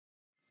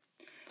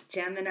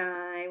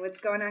Gemini,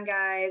 what's going on,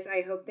 guys?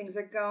 I hope things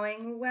are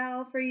going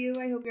well for you.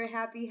 I hope you're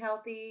happy,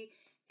 healthy,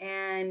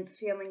 and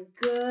feeling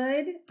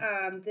good.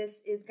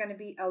 This is going to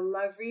be a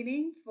love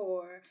reading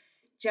for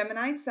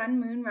Gemini, Sun,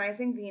 Moon,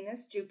 Rising,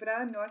 Venus,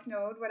 Jupiter, North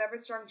Node, whatever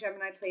strong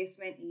Gemini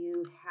placement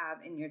you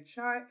have in your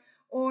chart,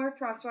 or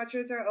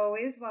cross-watchers are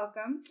always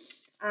welcome.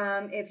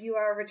 If you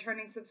are a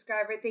returning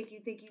subscriber, thank you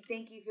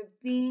for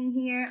being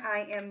here.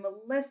 I am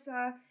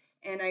Melissa,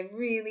 and I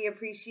really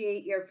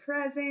appreciate your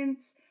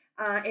presence.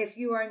 If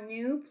you are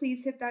new,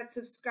 please hit that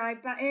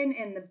subscribe button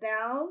and the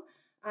bell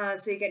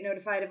so you get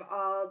notified of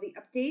all the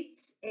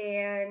updates,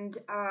 and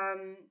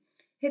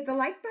hit the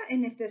like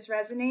button if this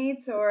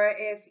resonates, or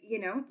if,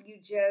 you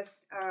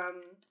just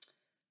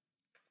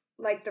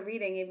like the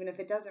reading, even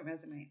if it doesn't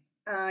resonate.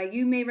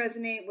 You may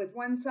resonate with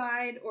one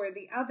side or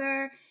the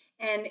other.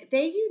 And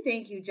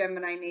thank you,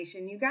 Gemini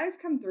Nation. You guys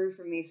come through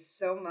for me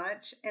so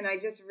much, and I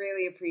just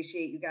really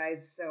appreciate you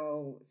guys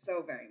so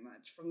very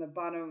much from the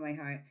bottom of my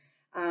heart.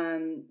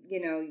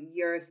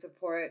 Your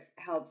support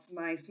helps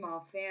my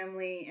small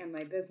family and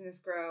my business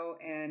grow,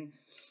 and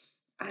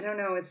I don't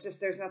know, it's just,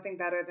 there's nothing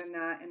better than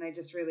that, and I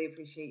just really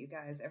appreciate you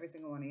guys, every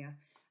single one of you.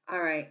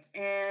 All right,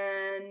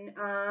 and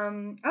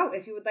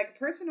if you would like a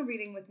personal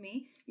reading with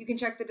me, you can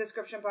check the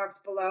description box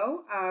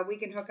below. We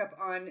can hook up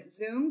on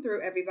Zoom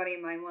through Everybody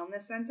in Mind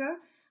Wellness Center,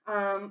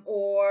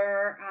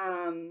 or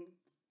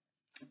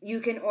you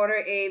can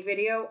order a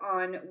video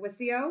on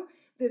Wisio.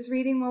 This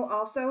reading will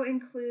also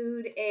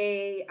include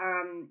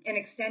an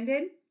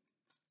extended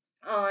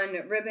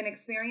on ribbon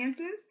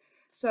experiences,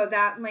 so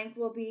that link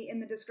will be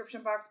in the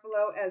description box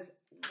below as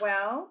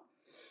well.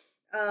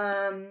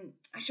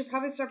 I should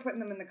probably start putting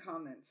them in the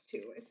comments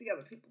too. I see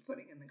other people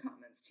putting in the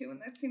comments too,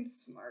 and that seems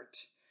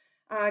smart.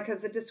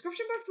 Because the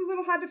description box is a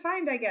little hard to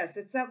find, I guess.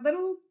 It's that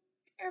little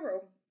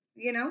arrow,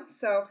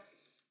 So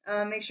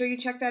make sure you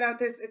check that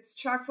out. It's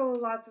chock full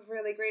of lots of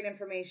really great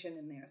information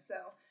in there.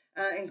 So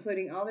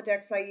including all the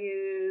decks I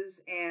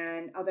use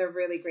and other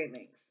really great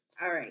links.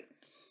 All right.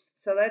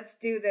 So let's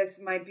do this,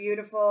 my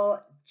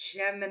beautiful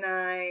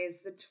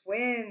Geminis, the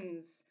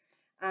twins.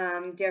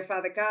 Dear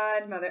Father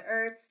God, Mother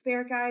Earth,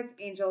 Spirit Guides,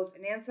 Angels,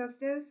 and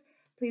Ancestors,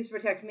 please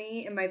protect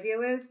me and my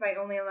viewers by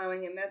only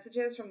allowing in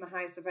messages from the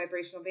highest of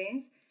vibrational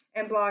beings,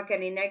 and block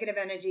any negative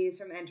energies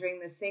from entering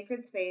this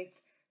sacred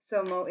space,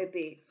 so mo it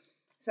be.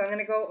 So I'm going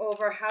to go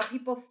over how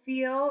people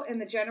feel in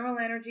the general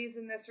energies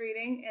in this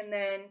reading, and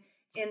then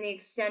in the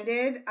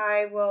extended,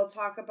 I will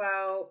talk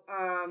about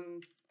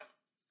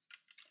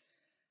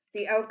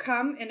the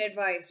outcome and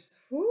advice.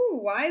 Whoo,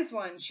 wise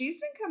one. She's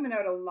been coming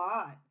out a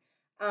lot.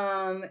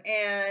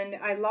 And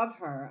I love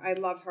her. I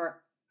love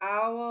her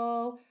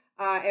owl.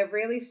 It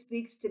really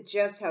speaks to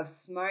just how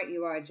smart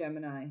you are,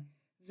 Gemini.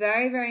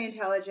 Very, very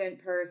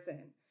intelligent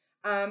person.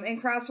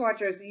 And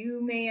crosswatchers,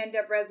 you may end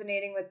up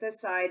resonating with this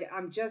side.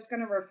 I'm just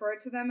going to refer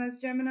to them as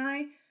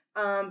Gemini,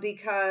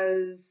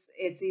 because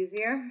it's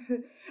easier.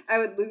 I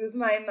would lose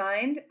my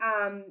mind.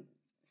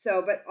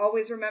 But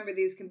always remember,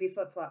 these can be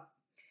flip-flop.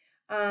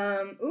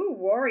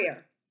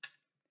 Warrior.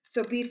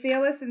 So be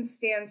fearless and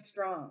stand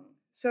strong.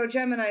 So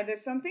Gemini,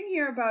 there's something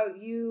here about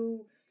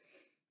you,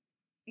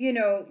 you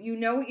know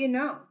what you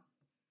know.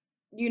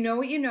 You know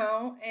what you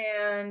know,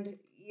 and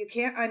you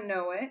can't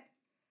unknow it.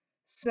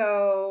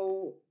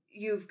 So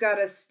you've got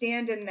to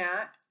stand in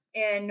that,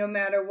 and no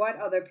matter what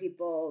other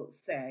people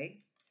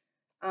say,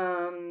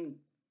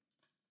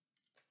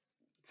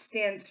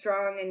 stand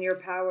strong in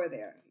your power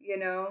there,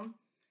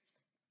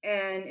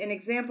 And an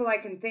example I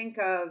can think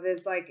of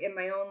is like in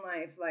my own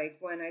life, like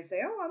when I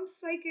say, oh, I'm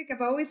psychic,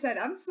 I've always said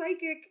I'm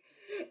psychic.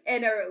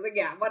 And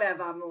yeah,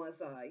 whatever,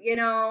 Melissa,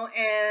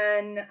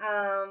 and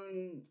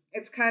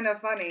it's kind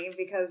of funny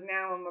because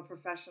now I'm a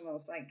professional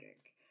psychic,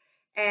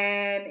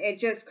 and it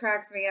just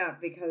cracks me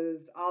up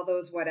because all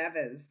those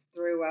whatevers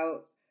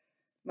throughout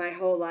my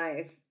whole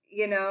life,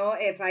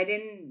 if I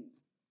didn't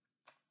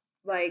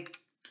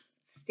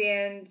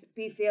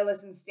be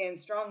fearless and stand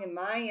strong in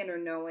my inner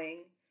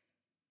knowing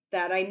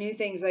that I knew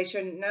things I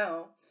shouldn't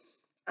know,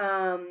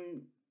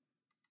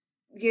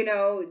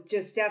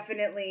 just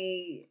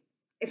definitely,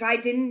 if I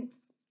didn't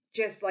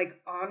just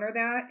honor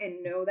that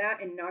and know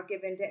that and not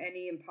give in to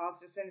any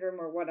imposter syndrome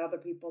or what other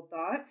people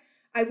thought,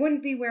 I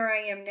wouldn't be where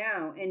I am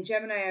now. And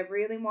Gemini, I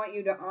really want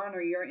you to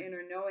honor your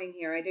inner knowing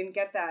here. I didn't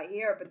get that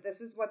here, but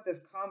this is what this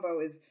combo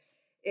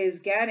is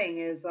getting,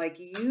 is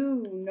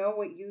you know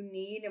what you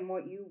need and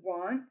what you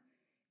want,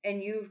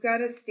 and you've got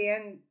to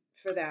stand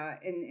for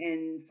that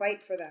and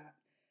fight for that.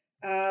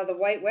 The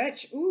White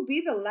Witch. Ooh,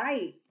 be the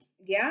light.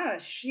 Yeah,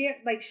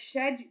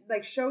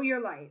 show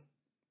your light.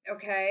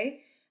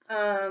 Okay.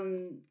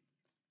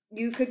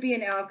 You could be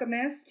an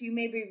alchemist. You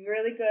may be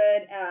really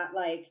good at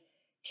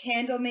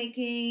candle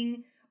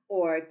making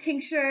or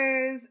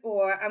tinctures,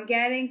 or I'm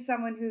getting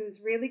someone who's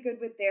really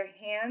good with their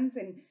hands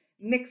and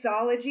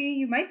mixology.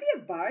 You might be a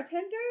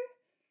bartender.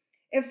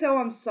 If so,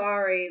 I'm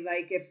sorry.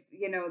 If,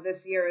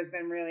 this year has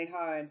been really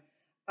hard.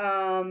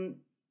 But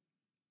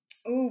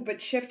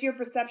shift your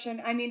perception.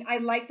 I mean, I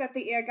like that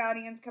the air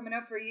guardian's coming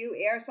up for you,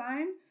 air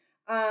sign.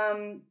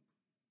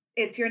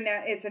 it's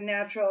it's a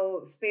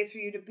natural space for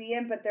you to be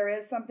in, but there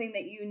is something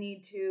that you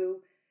need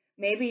to,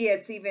 maybe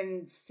it's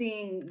even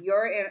seeing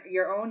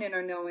your own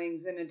inner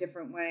knowings in a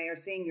different way, or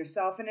seeing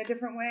yourself in a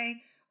different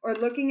way, or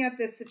looking at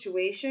this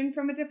situation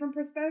from a different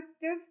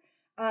perspective.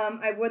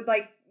 I would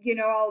like, you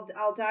know,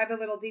 I'll dive a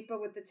little deeper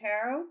with the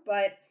tarot,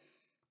 but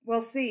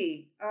we'll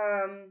see.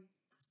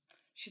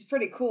 She's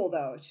pretty cool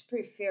though. She's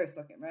pretty fierce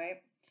looking,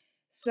 right?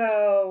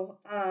 So,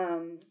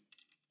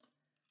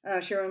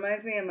 she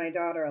reminds me of my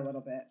daughter a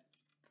little bit.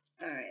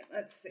 All right,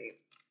 let's see.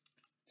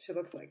 She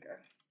looks like her.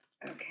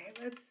 Okay,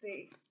 let's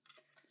see.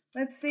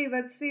 Let's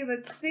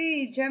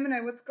see.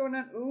 Gemini, what's going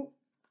on? Ooh.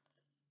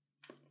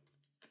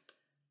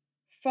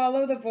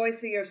 Follow the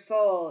voice of your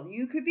soul.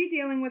 You could be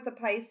dealing with a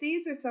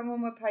Pisces or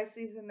someone with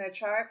Pisces in their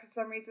chart. For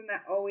some reason,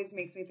 that always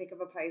makes me think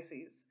of a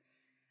Pisces.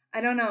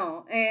 I don't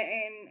know.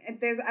 And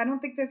I don't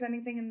think there's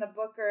anything in the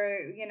book, or,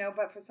 you know,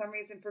 but for some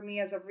reason, for me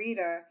as a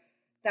reader,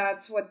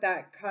 that's what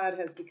that card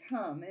has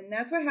become. And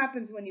that's what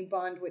happens when you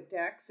bond with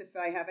decks. If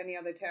I have any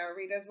other tarot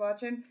readers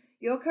watching,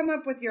 you'll come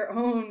up with your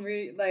own,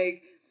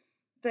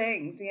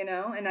 things, you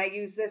know? And I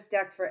use this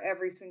deck for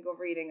every single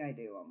reading I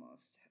do,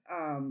 almost.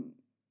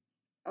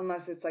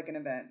 Unless it's like an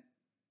event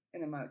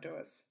and I'm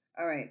outdoors.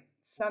 All right,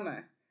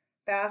 summer.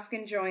 Bask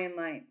in joy and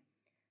light.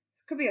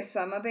 This could be a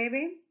summer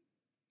baby.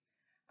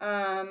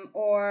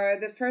 Or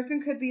this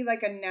person could be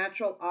like a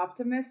natural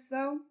optimist,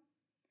 though.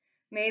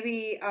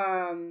 Maybe,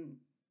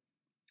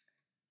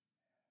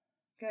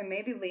 okay,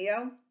 maybe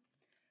Leo,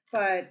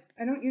 but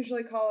I don't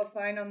usually call a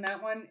sign on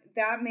that one.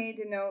 That may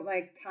denote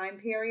like time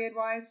period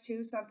wise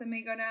too. Something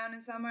may go down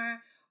in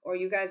summer, or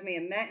you guys may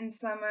have met in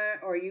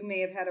summer, or you may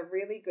have had a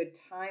really good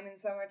time in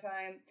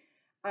summertime.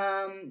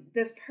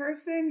 This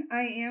person,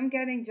 I am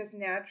getting just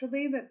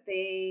naturally that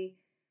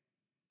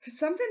there's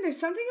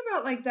something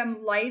about like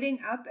them lighting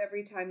up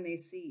every time they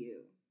see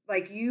you.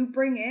 Like you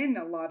bring in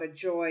a lot of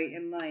joy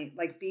and light,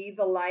 like be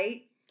the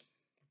light.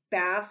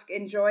 Bask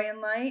in joy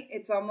and light.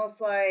 It's almost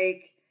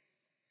like,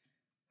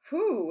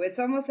 it's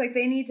almost like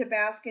they need to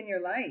bask in your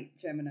light,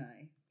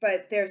 Gemini.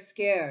 But they're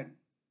scared.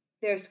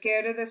 They're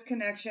scared of this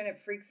connection. It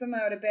freaks them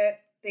out a bit.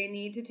 They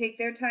need to take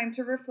their time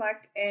to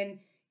reflect, and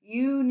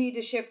you need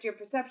to shift your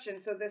perception.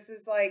 So this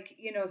is like,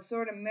 you know,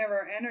 sort of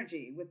mirror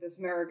energy with this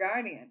mirror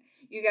guardian.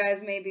 You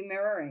guys may be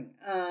mirroring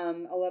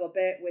a little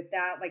bit with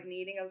that, like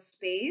needing a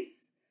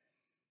space.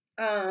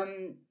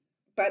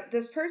 But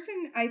this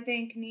person, I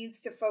think,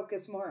 needs to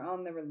focus more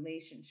on the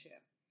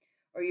relationship.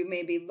 Or you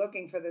may be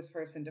looking for this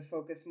person to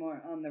focus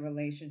more on the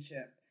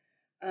relationship.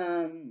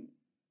 It's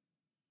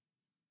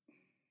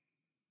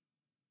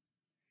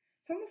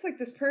almost like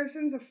this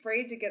person's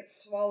afraid to get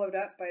swallowed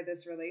up by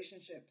this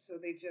relationship. So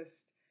they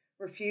just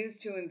refuse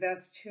to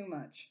invest too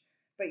much.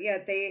 But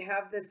yet they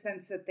have this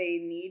sense that they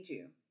need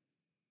you.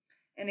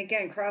 And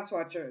again,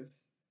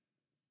 cross-watchers.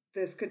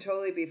 This could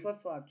totally be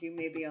flip-flopped. You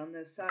may be on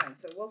this side.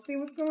 So we'll see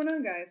what's going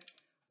on, guys.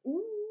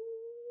 Ooh,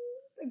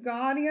 the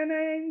guardian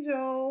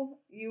angel.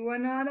 You are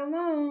not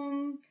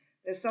alone.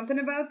 There's something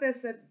about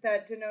this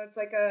that denotes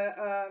like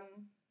a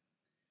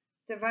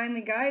divinely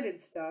guided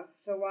stuff.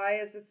 So why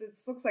is this? It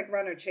looks like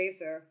runner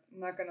chaser. I'm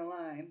not going to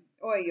lie.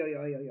 Oi, oi,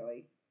 oi, oi,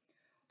 oi.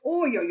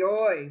 Oi, oi,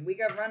 oi. We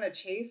got runner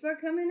chaser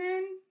coming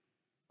in.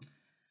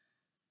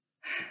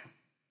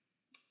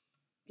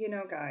 You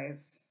know,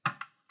 guys.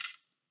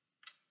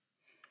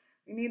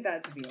 We need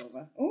that to be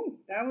over. Oh,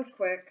 that was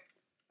quick.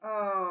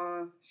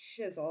 Oh,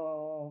 shizzle.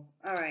 All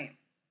right.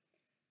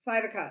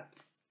 5 of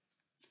Cups.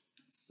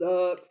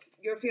 Sucks.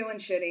 You're feeling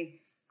shitty.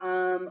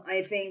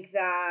 I think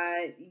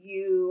that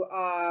you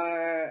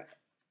are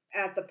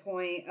at the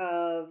point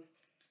of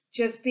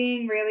just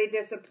being really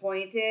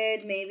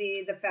disappointed.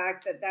 Maybe the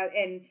fact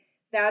and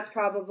that's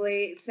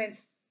probably,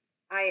 since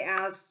I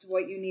asked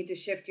what you need to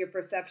shift your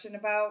perception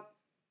about,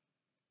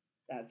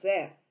 that's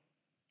it.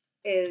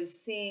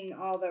 Is seeing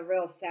all the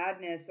real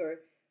sadness or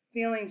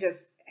feeling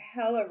just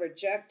hella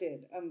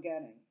rejected. I'm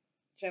getting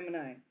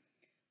Gemini.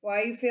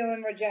 Why are you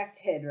feeling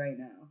rejected right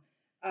now?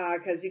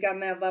 Because you got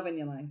mad love in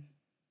your life.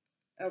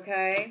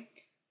 Okay,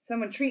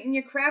 someone treating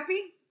you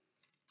crappy.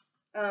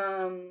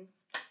 I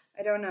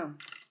don't know.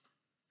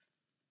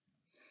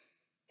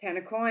 10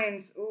 of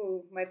Coins.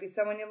 Ooh, might be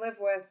someone you live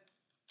with.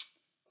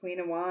 Queen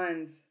of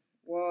Wands.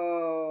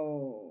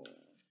 Whoa.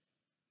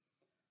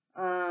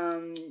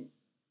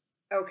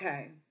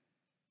 Okay.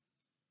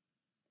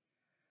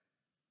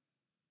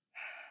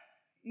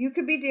 You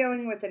could be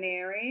dealing with an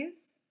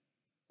Aries,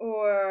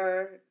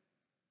 but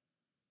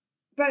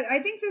I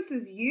think this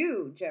is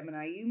you,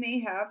 Gemini. You may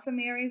have some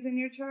Aries in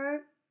your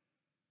chart.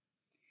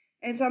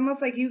 And it's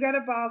almost like you got to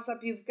boss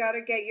up. You've got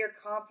to get your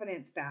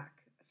confidence back.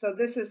 So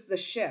this is the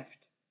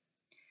shift.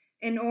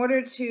 In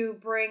order to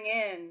bring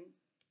in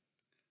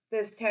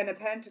this 10 of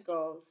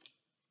Pentacles,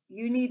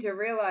 you need to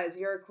realize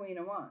you're a Queen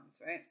of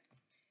Wands, right?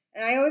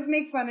 And I always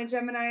make fun of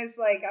Geminis.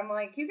 Like, I'm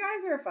like, you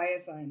guys are a fire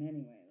sign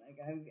anyway.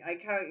 I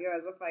count you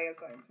as a fire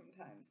sign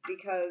sometimes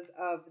because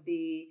of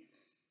the,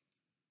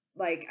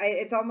 like,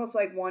 it's almost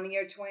like one of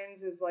your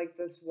twins is like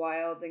this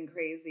wild and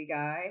crazy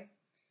guy.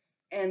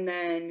 And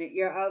then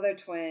your other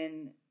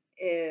twin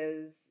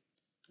is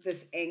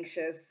this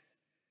anxious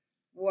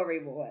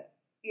worrywart,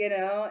 you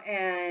know?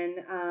 And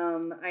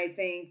I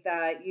think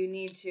that you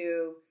need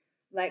to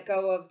let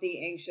go of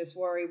the anxious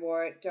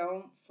worrywart.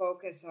 Don't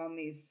focus on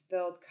these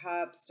spilled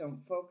cups.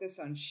 Don't focus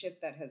on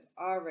shit that has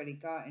already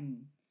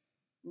gotten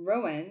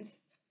ruined.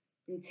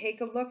 And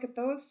take a look at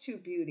those two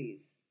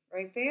beauties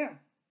right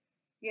there,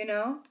 you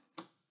know?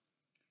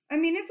 I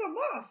mean, it's a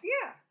loss,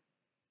 yeah.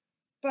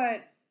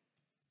 But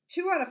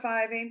 2 out of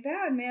 5 ain't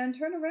bad, man.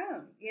 Turn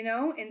around, you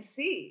know, and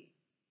see.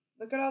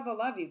 Look at all the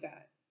love you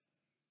got,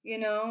 you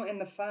know, and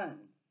the fun.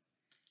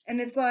 And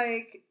it's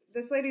like,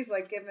 this lady's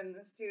like giving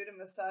this dude a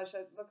massage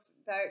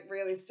that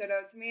really stood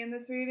out to me in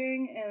this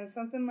reading. And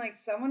something like,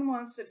 someone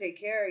wants to take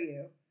care of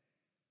you,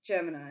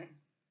 Gemini.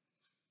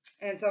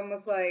 And it's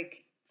almost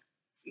like,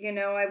 you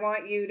know, I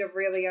want you to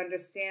really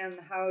understand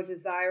how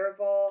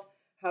desirable,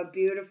 how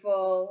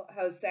beautiful,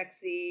 how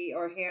sexy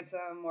or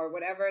handsome or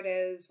whatever it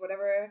is,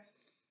 whatever,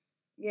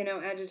 you know,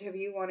 adjective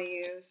you want to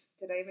use.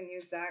 Did I even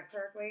use that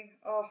correctly?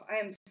 Oh, I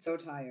am so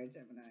tired,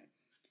 Gemini.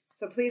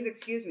 So please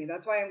excuse me.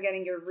 That's why I'm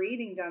getting your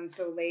reading done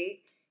so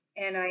late.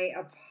 And I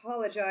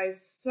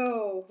apologize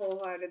so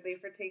wholeheartedly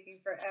for taking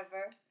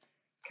forever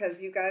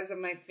because you guys are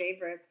my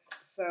favorites.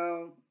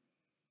 So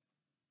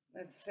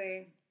let's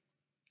see.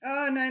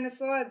 Oh, 9 of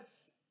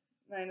Swords.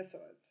 9 of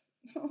Swords.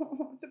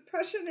 Oh,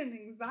 depression and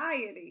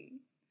anxiety.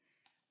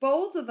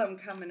 Both of them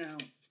coming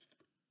out.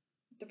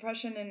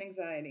 Depression and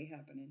anxiety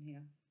happening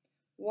here.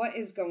 What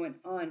is going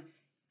on?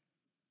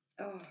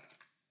 Oh.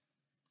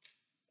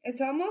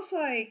 It's almost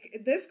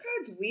like, this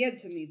card's weird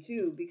to me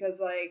too, because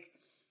like,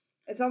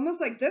 it's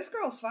almost like this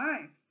girl's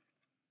fine.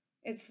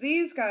 It's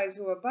these guys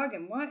who are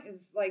bugging. What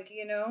is, like,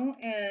 you know,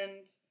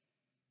 and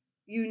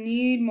you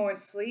need more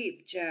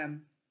sleep,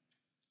 Gem.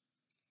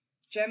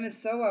 Gem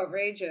is so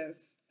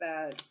outrageous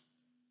that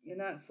you're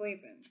not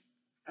sleeping.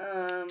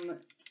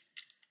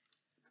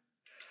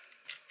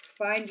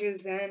 Find your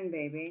zen,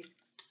 baby.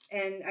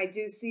 And I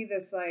do see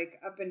this like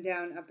up and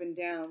down, up and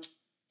down.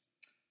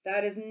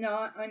 That is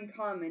not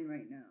uncommon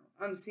right now.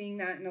 I'm seeing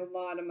that in a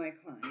lot of my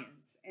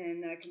clients.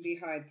 And that can be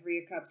hard. 3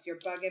 of Cups, you're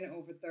bugging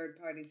over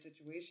third-party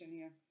situation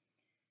here.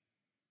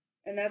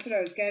 And that's what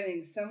I was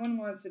getting. Someone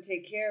wants to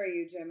take care of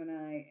you,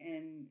 Gemini.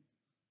 And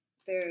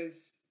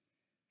there's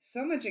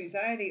so much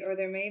anxiety, or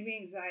there may be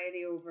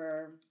anxiety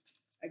over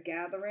a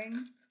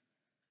gathering,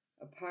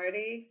 a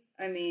party.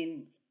 I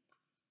mean,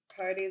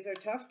 parties are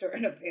tough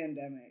during a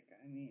pandemic.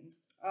 I mean,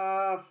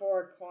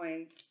 4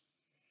 coins.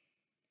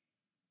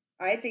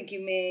 I think you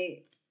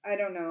may, I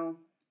don't know.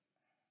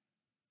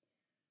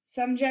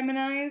 Some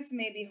Geminis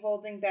may be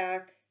holding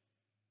back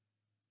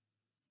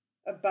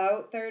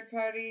about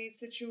third-party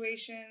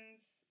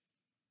situations.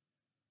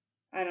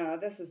 I don't know.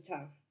 This is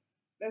tough.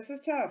 This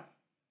is tough.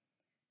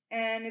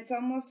 And it's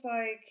almost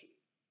like,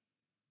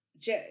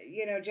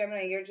 you know,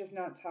 Gemini, you're just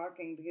not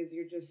talking because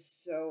you're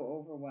just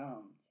so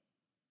overwhelmed.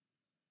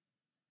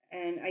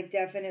 And I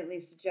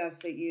definitely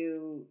suggest that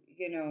you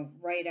know,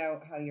 write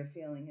out how you're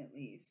feeling at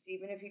least.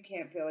 Even if you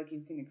can't feel like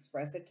you can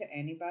express it to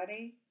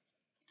anybody,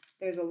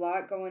 there's a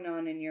lot going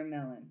on in your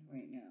melon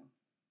right now.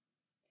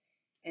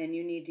 And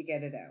you need to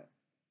get it out.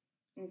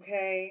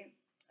 Okay?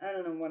 I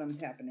don't know what I'm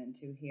tapping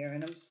into here,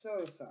 and I'm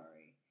so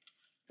sorry.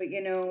 But,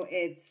 you know,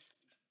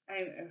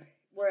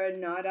 we're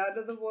not out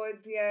of the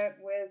woods yet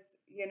with,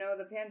 you know,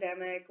 the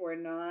pandemic. We're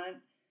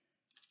not.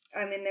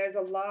 I mean, there's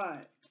a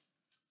lot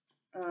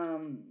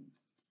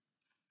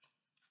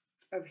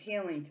of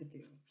healing to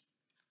do.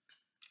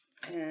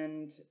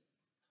 And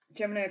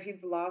Gemini, if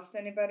you've lost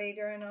anybody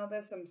during all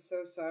this, I'm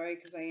so sorry,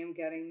 because I am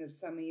getting that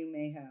some of you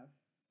may have.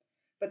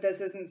 But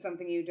this isn't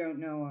something you don't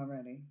know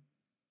already.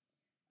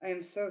 I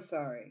am so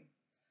sorry.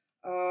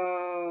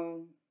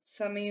 Oh,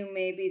 some of you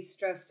may be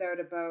stressed out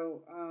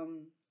about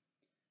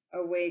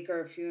a wake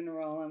or a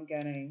funeral, I'm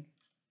getting.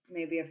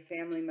 Maybe a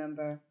family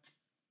member.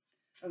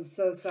 I'm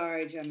so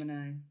sorry,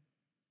 Gemini.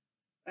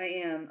 I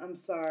am. I'm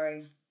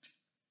sorry.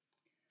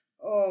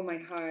 Oh, my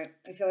heart.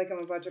 I feel like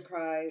I'm about to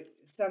cry.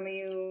 Some of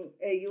you,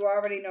 you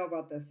already know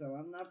about this, so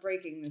I'm not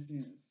breaking this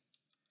news.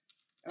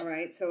 All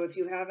right? So if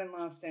you haven't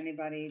lost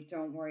anybody,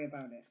 don't worry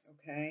about it,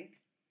 okay?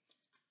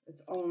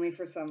 It's only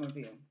for some of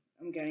you.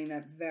 I'm getting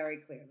that very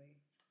clearly.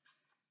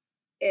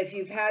 If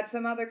you've had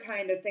some other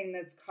kind of thing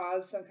that's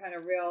caused some kind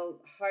of real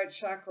heart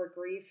chakra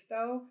grief,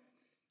 though,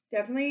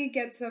 definitely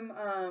get some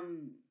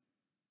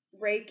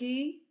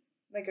Reiki,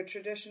 like a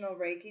traditional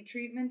Reiki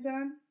treatment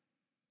done.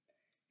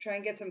 Try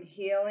and get some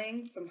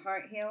healing, some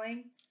heart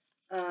healing.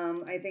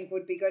 I think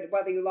would be good,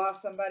 whether you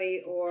lost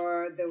somebody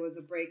or there was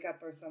a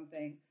breakup or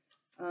something.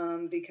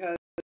 Because,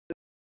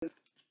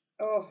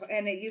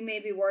 and you may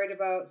be worried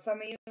about, some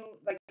of you,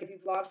 like if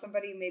you've lost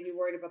somebody, you may be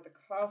worried about the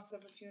costs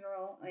of a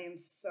funeral. I am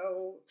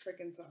so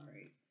freaking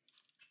sorry.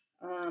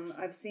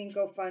 I've seen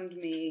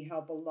GoFundMe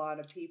help a lot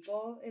of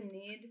people in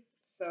need,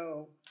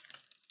 so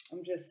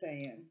I'm just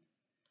saying.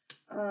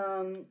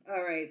 All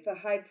right, the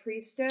High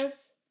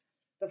Priestess.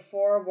 The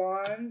 4 of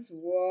Wands,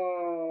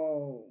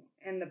 whoa,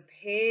 and the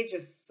Page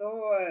of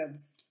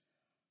Swords.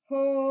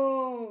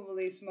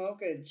 Holy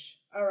smokage.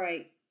 All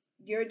right,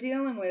 you're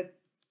dealing with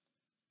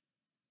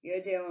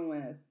You're dealing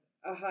with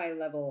a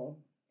high-level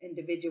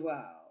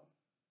individual,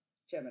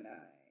 Gemini.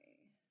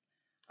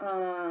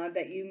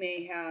 That you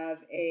may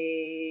have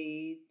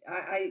I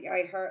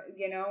heard,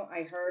 you know,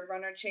 I heard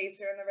Runner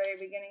Chaser in the very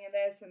beginning of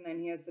this, and then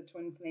he has the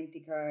Twin Flame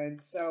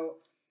card. So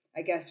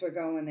I guess we're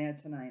going there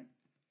tonight.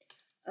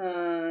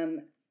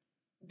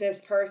 This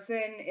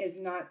person is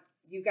not,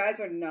 you guys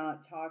are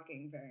not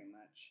talking very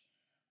much.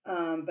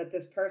 But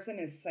this person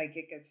is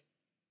psychic as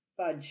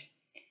fudge.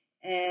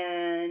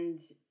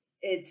 And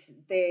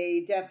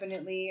they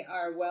definitely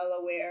are well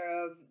aware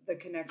of the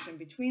connection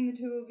between the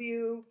two of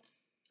you.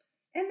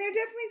 And they're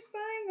definitely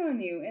spying on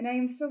you. And I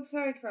am so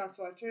sorry,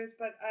 cross-watchers,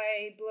 but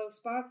I blow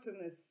spots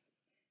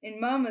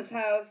in Mama's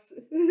house.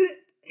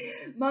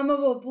 Mama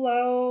will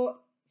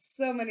blow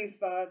so many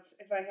spots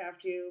if I have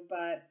to,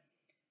 but,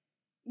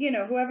 you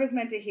know, whoever's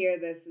meant to hear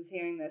this is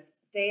hearing this.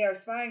 They are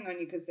spying on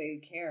you because they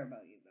care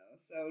about you, though.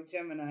 So,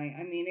 Gemini,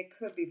 I mean, it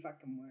could be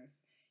fucking worse.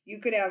 You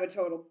could have a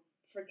total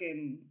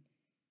freaking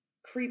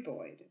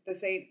creepoid.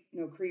 This ain't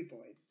no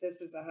creepoid.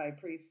 This is a high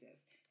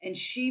priestess. And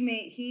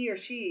he or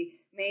she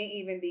may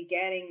even be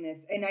getting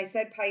this. And I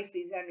said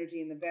Pisces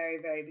energy in the very,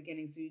 very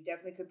beginning. So you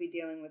definitely could be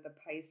dealing with a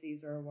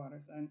Pisces or a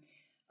Watterson.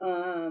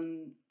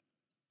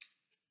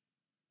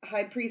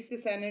 High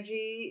priestess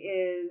energy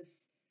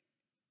is,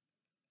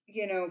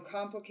 you know,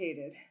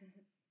 complicated.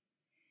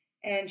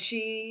 And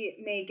she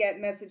may get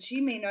message. She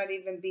may not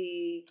even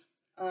be,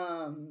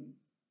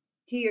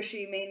 he or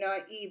she may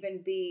not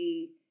even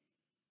be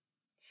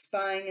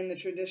spying in the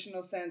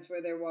traditional sense where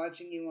they're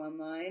watching you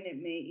online.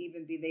 It may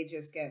even be they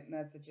just get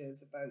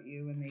messages about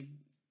you and they,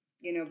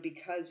 you know,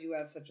 because you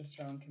have such a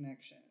strong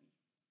connection.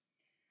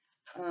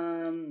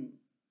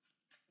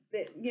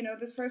 You know,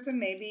 this person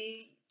may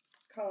be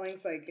calling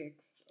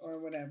psychics or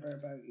whatever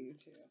about you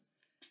too.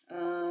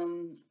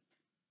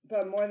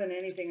 But more than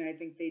anything, I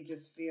think they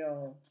just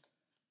feel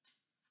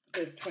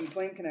this twin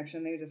flame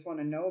connection. They just want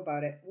to know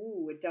about it.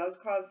 Ooh, it does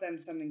cause them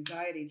some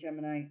anxiety,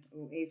 Gemini.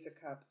 Ooh, Ace of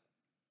Cups.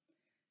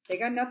 They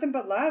got nothing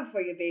but love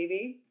for you,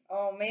 baby.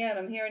 Oh, man,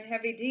 I'm hearing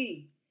heavy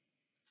D.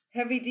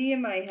 Heavy D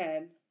in my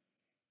head.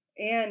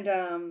 And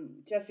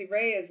Jessie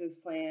Reyes is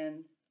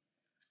playing,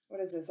 what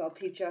is this? I'll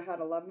teach you how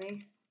to love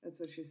me. That's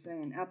what she's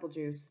saying. Apple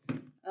juice.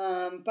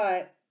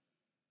 But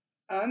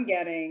I'm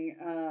getting,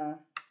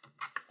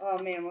 oh,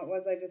 man, what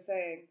was I just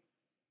saying?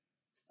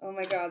 Oh,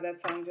 my God,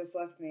 that song just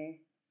left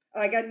me.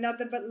 Oh, I got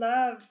nothing but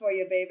love for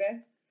you,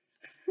 baby.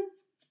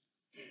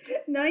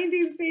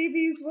 90s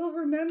babies will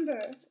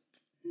remember.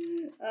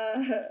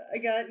 I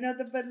got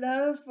nothing but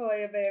love for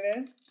you,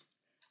 baby.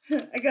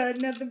 I got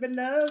nothing but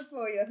love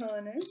for you,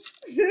 honey.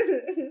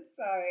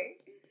 Sorry.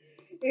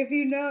 If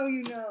you know,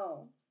 you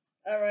know.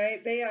 All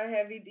right? They are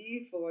heavy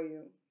D for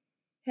you.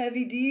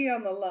 Heavy D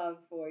on the love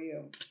for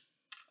you.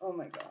 Oh,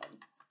 my God.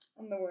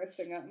 I'm the worst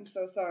singer. I'm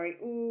so sorry.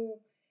 Ooh.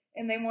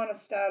 And they want to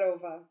start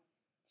over.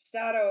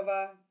 Start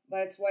over.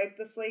 Let's wipe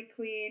the slate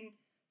clean.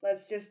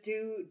 Let's just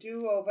do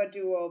over.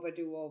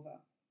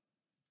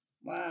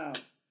 Wow.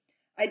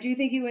 I do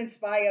think you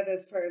inspire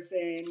this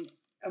person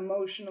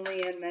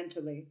emotionally and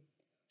mentally.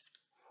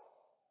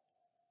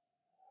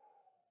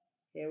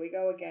 Here we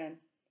go again.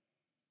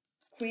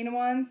 Queen of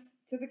Wands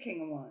to the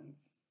King of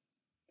Wands.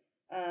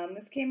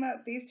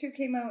 These two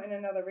came out in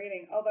another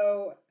reading.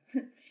 Although,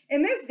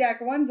 in this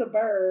deck, one's a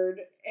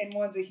bird and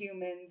one's a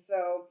human.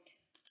 So,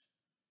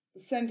 the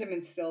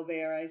sentiment's still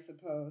there, I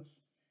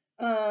suppose.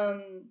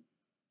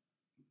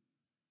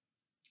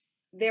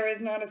 There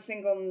is not a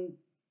single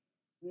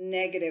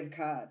negative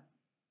card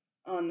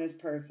on this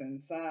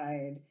person's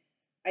side.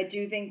 I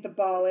do think the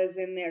ball is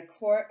in their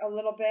court a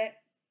little bit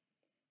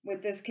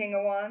with this King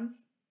of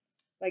Wands.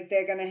 Like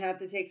they're going to have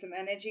to take some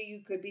energy.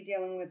 You could be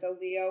dealing with a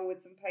Leo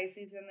with some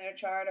Pisces in their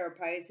chart or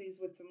Pisces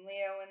with some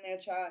Leo in their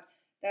chart.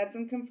 That's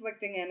some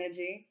conflicting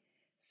energy.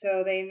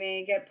 So they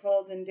may get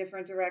pulled in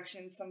different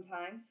directions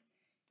sometimes,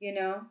 you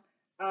know.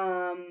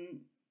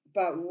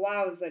 But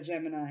wowza,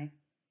 Gemini.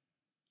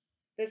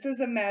 This is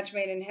a match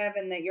made in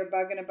heaven that you're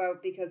bugging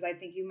about because I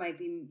think you might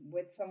be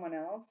with someone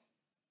else.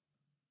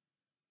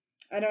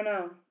 I don't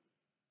know.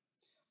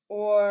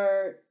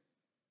 Or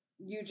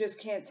you just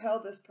can't tell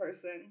this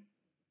person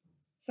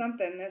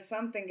something. There's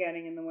something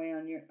getting in the way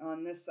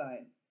on this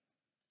side.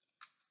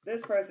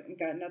 This person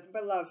got nothing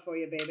but love for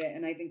you, baby,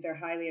 and I think they're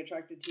highly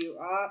attracted to you.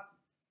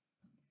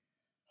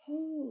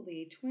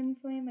 Holy twin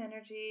flame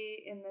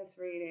energy in this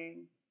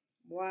reading.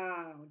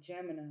 Wow,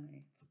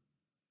 Gemini.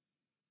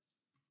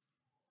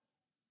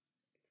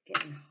 It's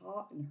getting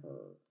hot in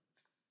her.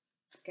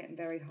 It's getting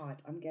very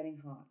hot. I'm getting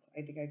hot.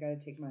 I think I gotta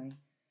take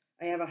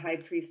I have a high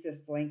priestess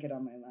blanket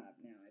on my lap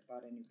now. I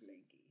bought a new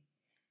blankie.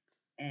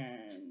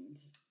 And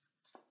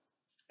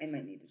I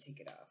might need to take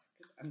it off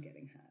because I'm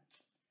getting hot.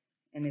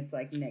 And it's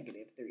like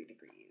 -3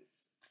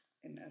 degrees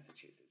in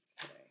Massachusetts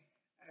today.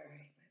 All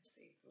right, let's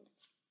see.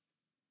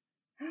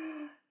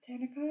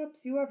 10 of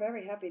Cups. You are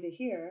very happy to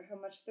hear how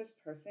much this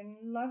person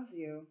loves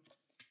you.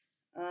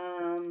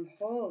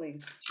 Holy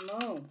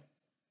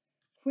smokes.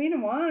 Queen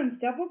of Wands.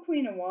 Double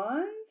Queen of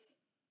Wands?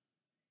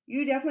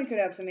 You definitely could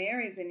have some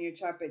Aries in your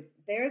chart, but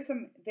there's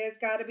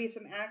got to be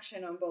some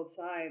action on both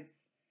sides.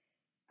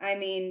 I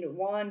mean,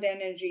 wand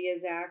energy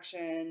is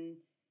action.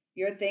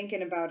 You're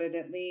thinking about it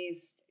at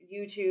least.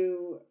 You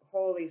two,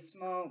 holy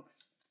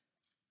smokes.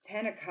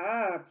 10 of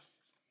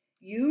Cups.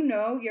 You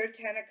know your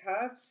 10 of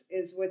Cups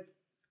is with,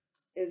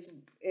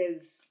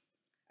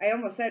 I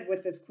almost said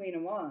with this Queen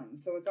of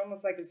Wands. So it's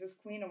almost like, is this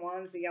Queen of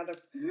Wands the other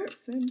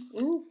person?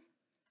 Oof.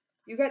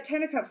 You got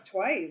 10 of Cups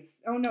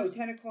twice. Oh no,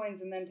 10 of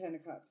Coins and then 10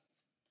 of Cups.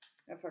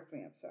 That fucked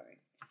me up, sorry.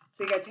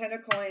 So you got 10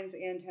 of Coins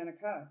and 10 of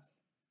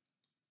Cups.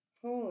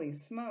 Holy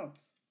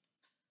smokes.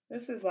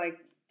 This is like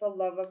the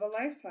love of a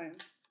lifetime.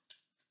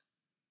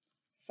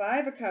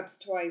 5 of Cups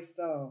twice,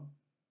 though.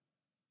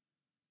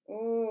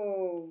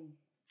 Oh.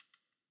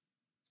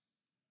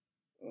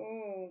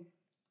 Oh.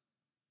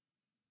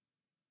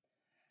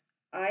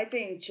 I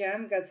think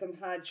Gem got some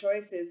hard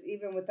choices,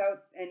 even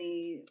without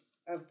any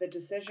of the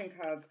decision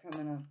cards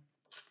coming up.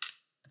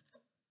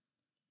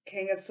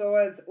 King of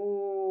Swords.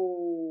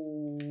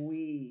 Ooh.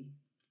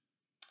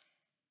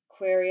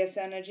 Aquarius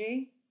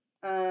energy.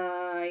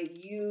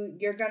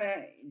 You're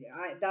gonna,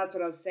 that's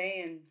what I was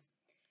saying.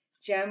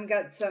 Gem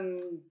got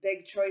some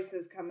big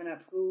choices coming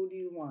up. Who do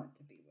you want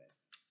to be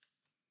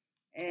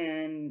with?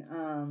 And,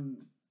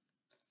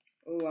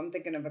 oh, I'm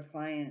thinking of a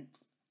client.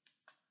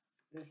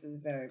 This is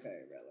very,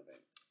 very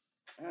relevant.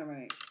 All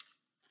right.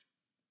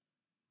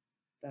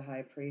 The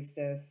High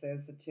Priestess,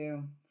 there's the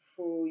 2.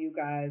 Oh, you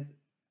guys,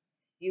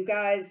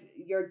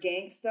 your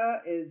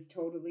gangsta is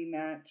totally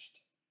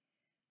matched.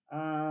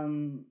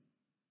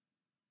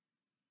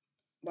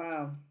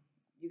 Wow.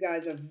 You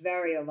guys are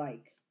very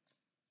alike.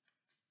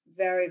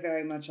 Very,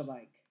 very much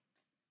alike.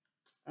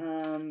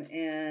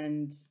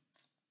 And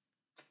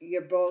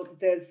you're both,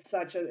 there's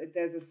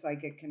a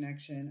psychic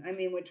connection. I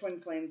mean, with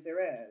twin flames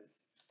there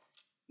is.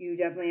 You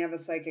definitely have a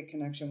psychic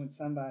connection with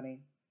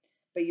somebody.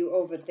 But you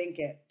overthink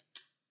it.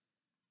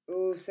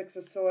 Ooh, 6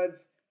 of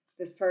Swords.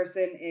 This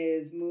person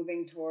is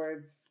moving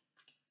towards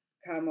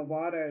calmer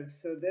waters.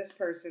 So this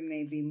person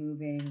may be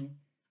moving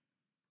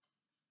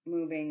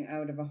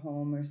out of a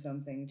home or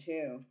something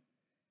too.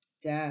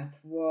 Death.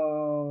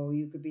 Whoa,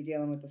 you could be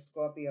dealing with a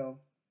Scorpio.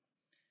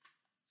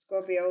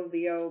 Scorpio,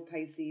 Leo,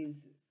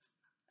 Pisces.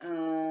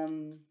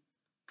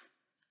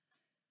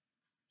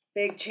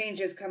 Big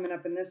changes coming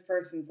up in this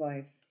person's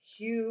life.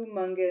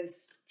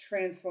 Humongous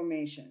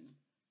transformation.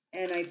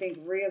 And I think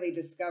really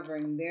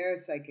discovering their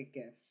psychic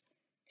gifts.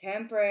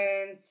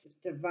 Temperance,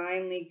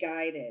 divinely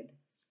guided.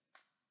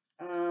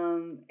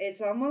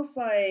 It's almost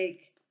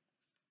like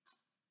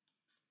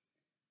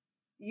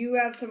you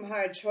have some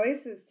hard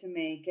choices to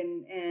make,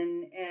 and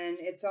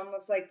it's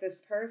almost like this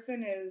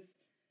person is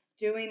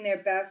doing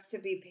their best to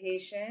be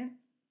patient.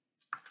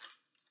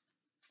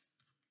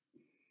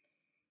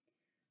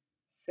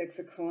 6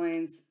 of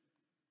Coins.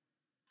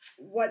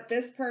 What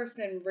this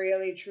person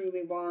really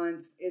truly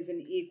wants is an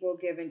equal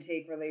give and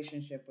take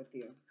relationship with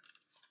you.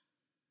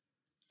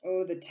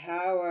 Oh, the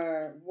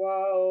Tower.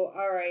 Whoa.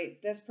 All right.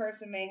 This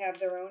person may have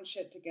their own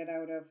shit to get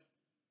out of.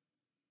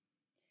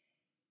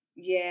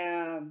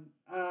 Yeah.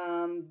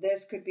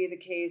 This could be the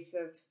case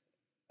of,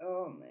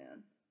 oh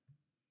man.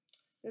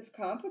 This is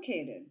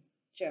complicated,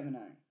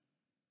 Gemini.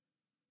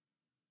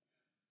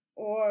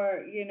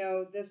 Or, you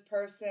know, this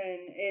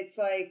person, it's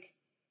like,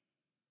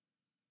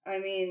 I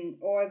mean,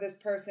 or this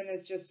person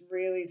is just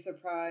really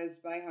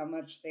surprised by how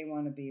much they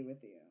want to be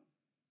with you,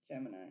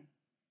 Gemini.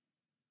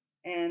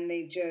 And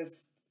they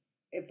just,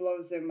 it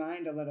blows their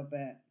mind a little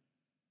bit.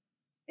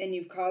 And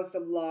you've caused a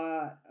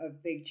lot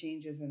of big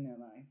changes in their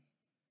life.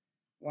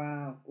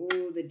 Wow.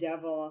 Ooh, the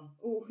Devil.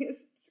 Ooh,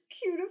 it's the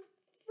cutest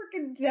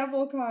freaking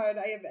devil card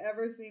I have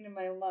ever seen in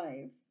my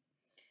life.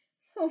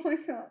 Oh my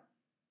God.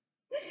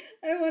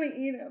 I want to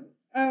eat him.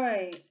 All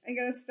right. I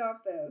got to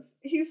stop this.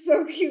 He's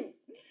so cute.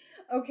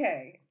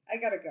 Okay. I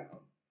got to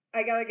go.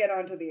 I got to get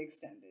on to the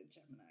extended,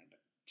 Gemini. But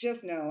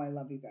just know I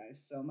love you guys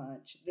so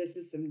much. This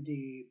is some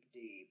deep,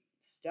 deep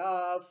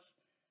stuff.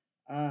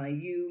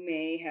 You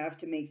may have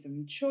to make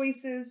some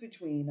choices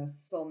between a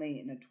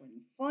soulmate and a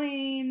twin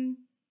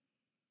flame.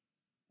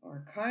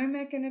 Or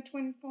karmic and a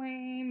twin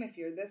flame, if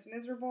you're this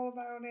miserable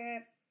about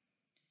it.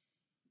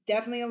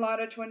 Definitely a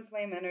lot of twin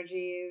flame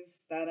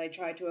energies that I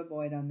try to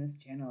avoid on this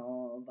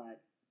channel,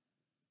 but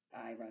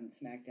I run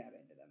smack dab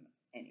into them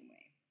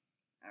anyway.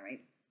 All right.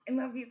 I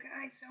love you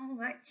guys so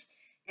much.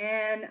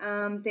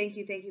 And thank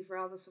you for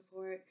all the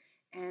support.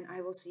 And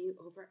I will see you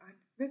over on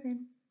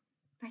Ribbon.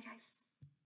 Bye, guys.